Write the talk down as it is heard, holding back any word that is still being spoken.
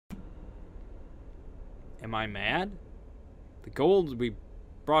Am I mad? The gold we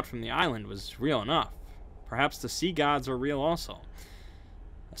brought from the island was real enough. Perhaps the sea gods are real also.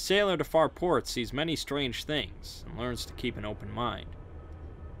 A sailor to far ports sees many strange things and learns to keep an open mind.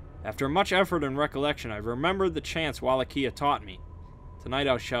 After much effort and recollection, I've remembered the chants Wallachia taught me. Tonight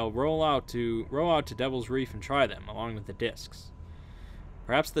I shall row out to Devil's Reef and try them, along with the discs.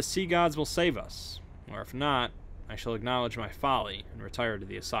 Perhaps the sea gods will save us, or if not, I shall acknowledge my folly and retire to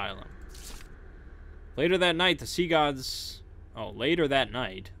the asylum. Later that night, the sea gods are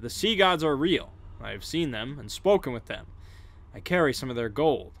real. I have seen them and spoken with them. I carry some of their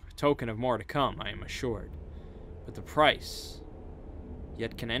gold, a token of more to come, I am assured. But the price...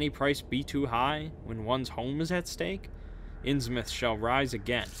 Yet can any price be too high when one's home is at stake? Innsmouth shall rise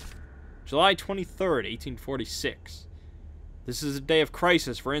again. July 23rd, 1846. This is a day of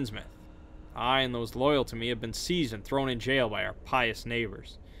crisis for Innsmouth. I and those loyal to me have been seized and thrown in jail by our pious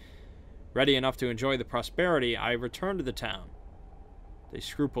neighbors. Ready enough to enjoy the prosperity, I return to the town. They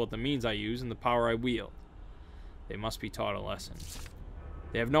scruple at the means I use and the power I wield. They must be taught a lesson.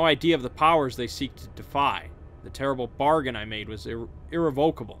 They have no idea of the powers they seek to defy. The terrible bargain I made was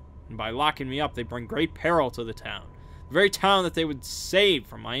irrevocable, and by locking me up, they bring great peril to the town. The very town that they would save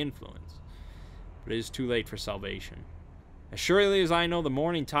from my influence. But it is too late for salvation. As surely as I know the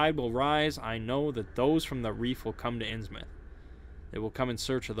morning tide will rise, I know that those from the reef will come to Innsmouth. They will come in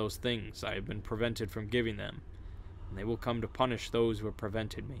search of those things I have been prevented from giving them, and they will come to punish those who have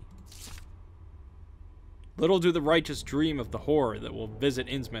prevented me. Little do the righteous dream of the horror that will visit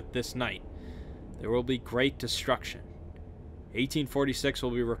Innsmouth this night. There will be great destruction. 1846 will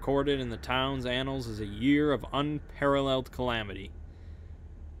be recorded in the town's annals as a year of unparalleled calamity.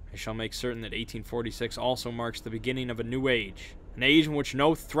 I shall make certain that 1846 also marks the beginning of a new age, an age in which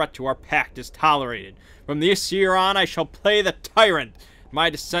no threat to our pact is tolerated. From this year on, I shall play the tyrant.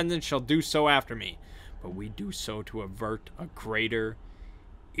 My descendants shall do so after me, but we do so to avert a greater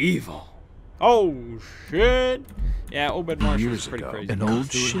evil. Oh, shit. Yeah, Obed Marsh was pretty crazy. An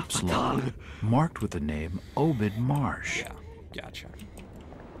old ship's log marked with the name Obed Marsh. Yeah, gotcha.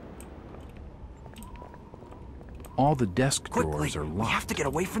 All the desk drawers are locked. We have to get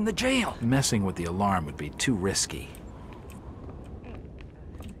away from the jail. Messing with the alarm would be too risky.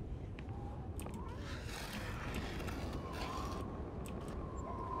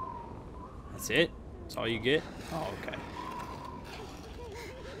 That's it? That's all you get? Oh, okay.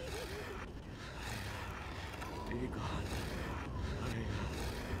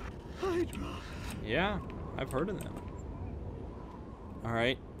 Yeah, I've heard of them.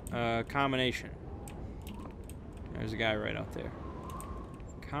 Alright, combination. There's a guy right out there.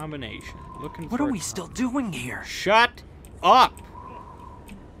 Combination. Looking for... What are we still doing here? Shut up!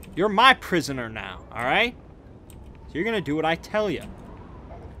 You're my prisoner now, alright? So you're gonna do what I tell you.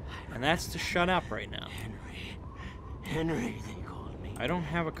 And that's to shut up right now. Henry, they called me. I don't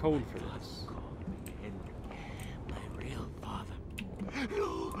have a code for this. Henry, my real father.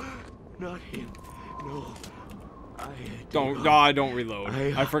 No, not him. No. Don't reload.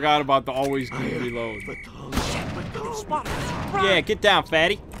 I forgot about the always good reload. Yeah, get down,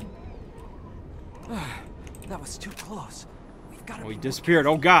 fatty. That was too close. We've got to. Oh, he disappeared.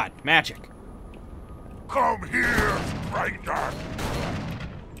 Oh God, magic. Come here, traitor!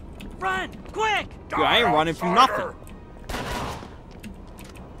 Run, quick! Dude, I ain't running from nothing.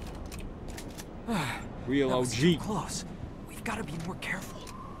 Real OG. Too close. We've got to be more careful.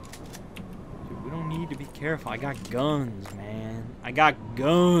 Dude, we don't need to be careful. I got guns, man. I got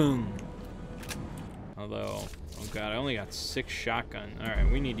guns. Although, oh God, I only got 6 shotguns. All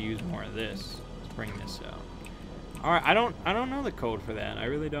right, we need to use more of this. Let's bring this out. All right, I don't know the code for that. I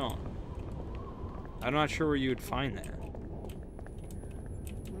really don't. I'm not sure where you would find that.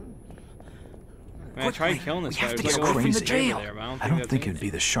 I mean, I tried killing this guy. Get away from the jail. There, but I don't think it'd be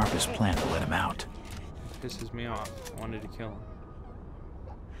the sharpest plan to let him out. Pisses me off. I wanted to kill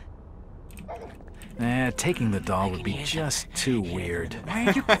him. Taking the doll would be just too weird. Why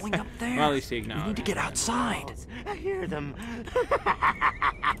are you going up there? Well, at least he We acknowledged. need to get outside. I hear them.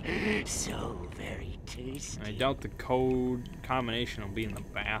 So very tasty. I doubt the code combination will be in the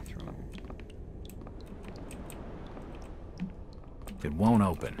bathroom. It won't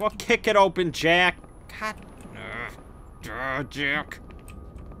open. Well, kick it open, Jack. God. Jack.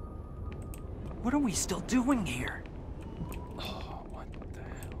 What are we still doing here? Oh, what the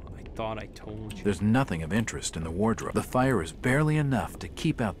hell? I thought I told you. There's nothing of interest in the wardrobe. The fire is barely enough to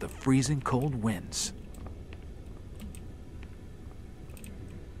keep out the freezing cold winds.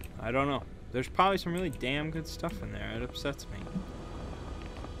 I don't know. There's probably some really damn good stuff in there. It upsets me.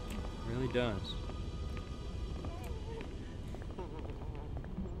 It really does.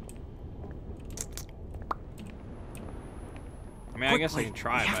 mean, I guess I Quickly, can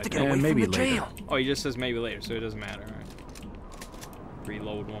try, we have to but... get away maybe from the later. jail. Oh, he just says maybe later, so it doesn't matter. All right.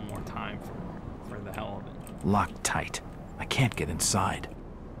 Reload one more time for the hell of it. Locked tight. I can't get inside.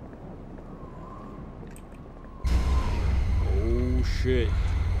 Oh, shit.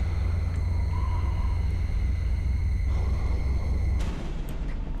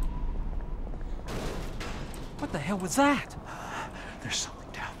 What the hell was that? There's something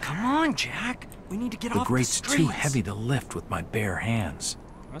down there. Come on, Jack. We need to get The off grate's the streets. too heavy to lift with my bare hands.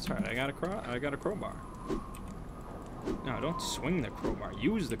 That's right. I got a crowbar. No, don't swing the crowbar.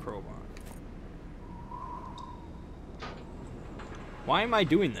 Use the crowbar. Why am I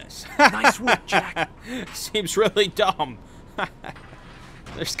doing this? Nice work, Jack. Seems really dumb.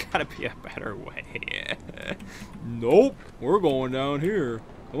 There's gotta be a better way. Nope. We're going down here.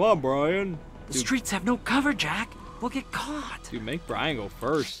 Come on, Brian. The streets have no cover, Jack. We'll get caught. Dude, make Brian go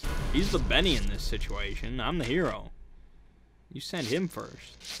first. He's the Benny in this situation. I'm the hero. You send him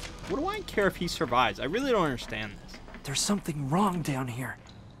first. What do I care if he survives? I really don't understand this. There's something wrong down here.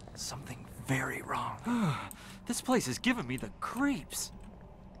 Something very wrong. This place is giving me the creeps.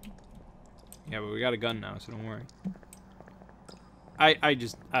 Yeah, but we got a gun now, so don't worry. I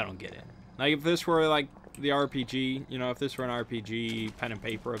don't get it. Like, if this were, like, the RPG, you know, if this were an RPG, pen and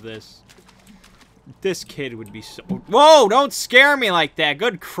paper of this kid would be so... Whoa, don't scare me like that.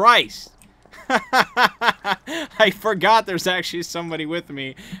 Good Christ. I forgot there's actually somebody with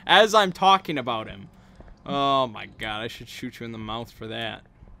me as I'm talking about him. Oh, my God. I should shoot you in the mouth for that.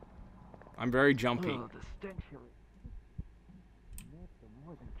 I'm very jumpy. Oh, the stench here is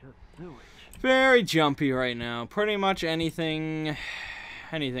more than just sewage. Very jumpy right now. Pretty much anything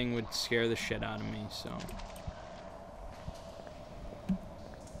would scare the shit out of me, so.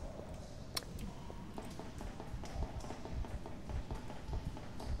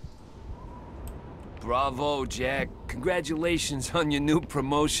 Bravo, Jack. Congratulations on your new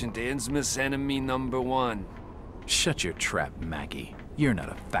promotion to Innsmouth's enemy #1. Shut your trap, Maggie. You're not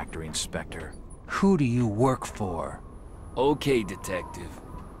a factory inspector. Who do you work for? Okay, detective.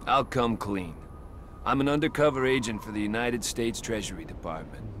 I'll come clean. I'm an undercover agent for the United States Treasury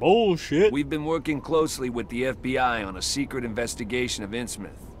Department. Bullshit. We've been working closely with the FBI on a secret investigation of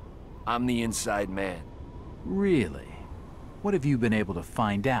Innsmouth. I'm the inside man. Really? What have you been able to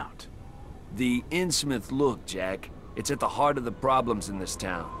find out? The Innsmouth look, Jack. It's at the heart of the problems in this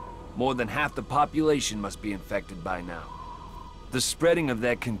town. More than half the population must be infected by now. The spreading of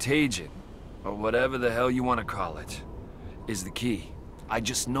that contagion, or whatever the hell you want to call it, is the key. I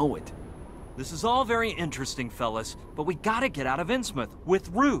just know it. This is all very interesting, fellas, but we gotta get out of Innsmouth with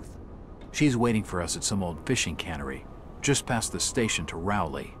Ruth. She's waiting for us at some old fishing cannery, just past the station to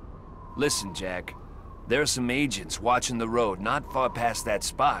Rowley. Listen, Jack. There are some agents watching the road not far past that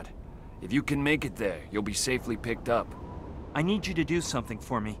spot. If you can make it there, you'll be safely picked up. I need you to do something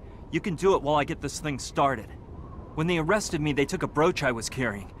for me. You can do it while I get this thing started. When they arrested me, they took a brooch I was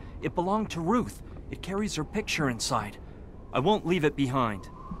carrying. It belonged to Ruth. It carries her picture inside. I won't leave it behind.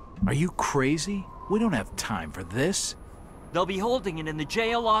 Are you crazy? We don't have time for this. They'll be holding it in the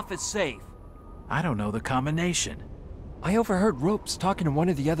jail office safe. I don't know the combination. I overheard Ropes talking to one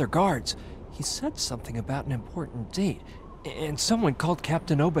of the other guards. He said something about an important date, and someone called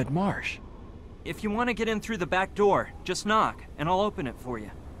Captain Obed Marsh. If you want to get in through the back door, just knock, and I'll open it for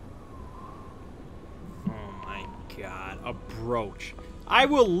you. Oh my God, a brooch. I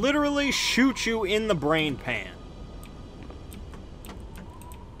will literally shoot you in the brain pan.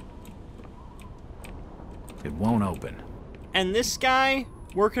 It won't open. And this guy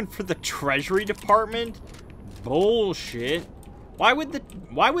working for the Treasury Department? Bullshit. Why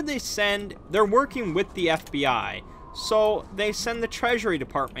would they send... They're working with the FBI, so they send the Treasury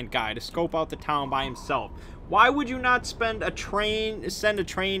Department guy to scope out the town by himself. Why would you not send a trained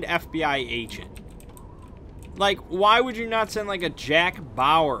FBI agent? Like, why would you not send, like, a Jack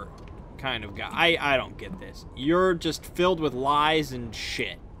Bauer kind of guy? I don't get this. You're just filled with lies and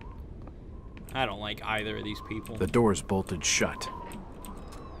shit. I don't like either of these people. The door's bolted shut.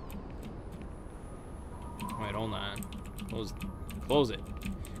 Wait, hold on. Close it.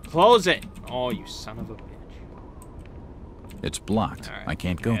 Close it! Oh, you son of a bitch. It's blocked. All right. I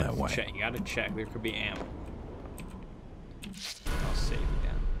can't go Yeah, that way. Check. You gotta check. There could be ammo. I'll save you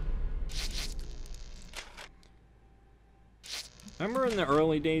down. Remember in the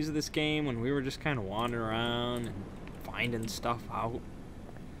early days of this game when we were just kind of wandering around and finding stuff out?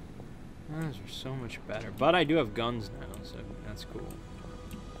 Those are so much better. But I do have guns now, so that's cool.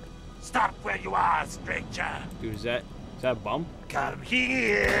 Stop where you are, stranger. Dude, is that a bum? Come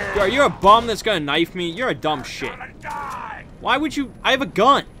here. Dude, are you a bum that's gonna knife me? You're a dumb shit. Gonna die. Why would you? I have a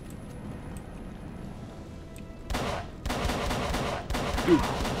gun. Shoot.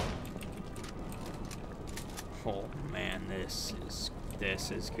 Oh man, this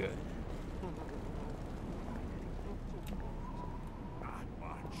is good.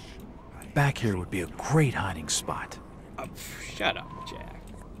 Back here would be a great hiding spot. Oh, shut up, Jack.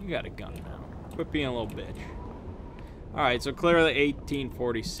 You got a gun now. Quit being a little bitch. Alright, so clearly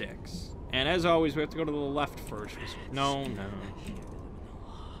 1846. And as always, we have to go to the left first. No.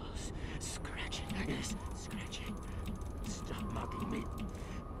 Scratching. Scratching. Stop mocking me.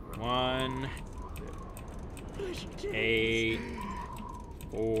 1, 8,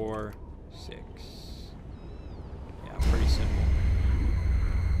 4, 6. Yeah, pretty simple.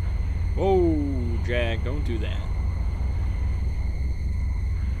 Whoa, Jack, don't do that.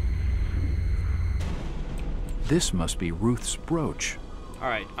 This must be Ruth's brooch.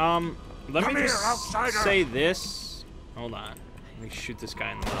 Alright, let me just say this. Hold on. Let me shoot this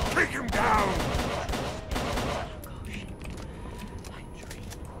guy in the mouth. Take him down!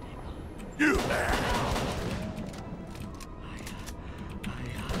 You there!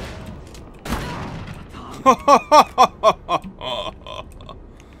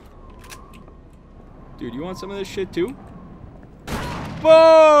 Dude, you want some of this shit too?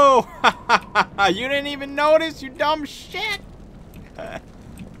 Whoa! You didn't even notice, you dumb shit!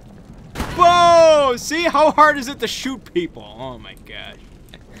 Whoa! See, how hard is it to shoot people? Oh my gosh.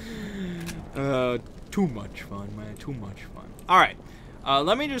 Too much fun, man. Too much fun. Alright.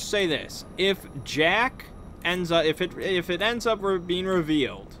 Let me just say this. If Jack ends up... If it ends up being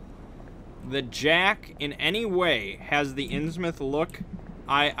revealed that Jack in any way has the Innsmouth look,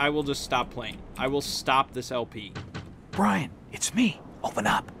 I will just stop playing. I will stop this LP. Brian, it's me. Open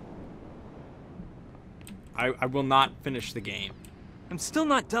up. I will not finish the game. I'm still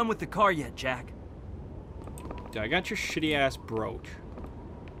not done with the car yet, Jack. Dude, I got your shitty ass brooch.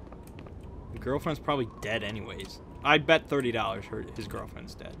 Your girlfriend's probably dead anyways. I bet $30 his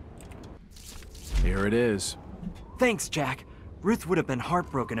girlfriend's dead. Here it is. Thanks, Jack. Ruth would have been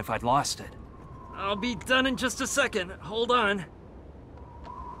heartbroken if I'd lost it. I'll be done in just a second. Hold on.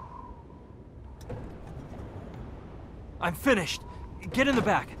 I'm finished. Get in the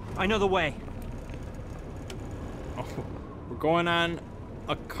back. I know the way. Oh, we're going on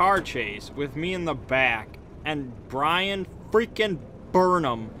a car chase with me in the back and Brian freaking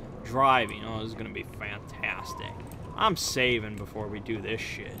Burnham driving. Oh, this is gonna be fantastic. I'm saving before we do this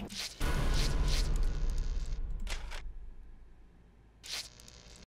shit.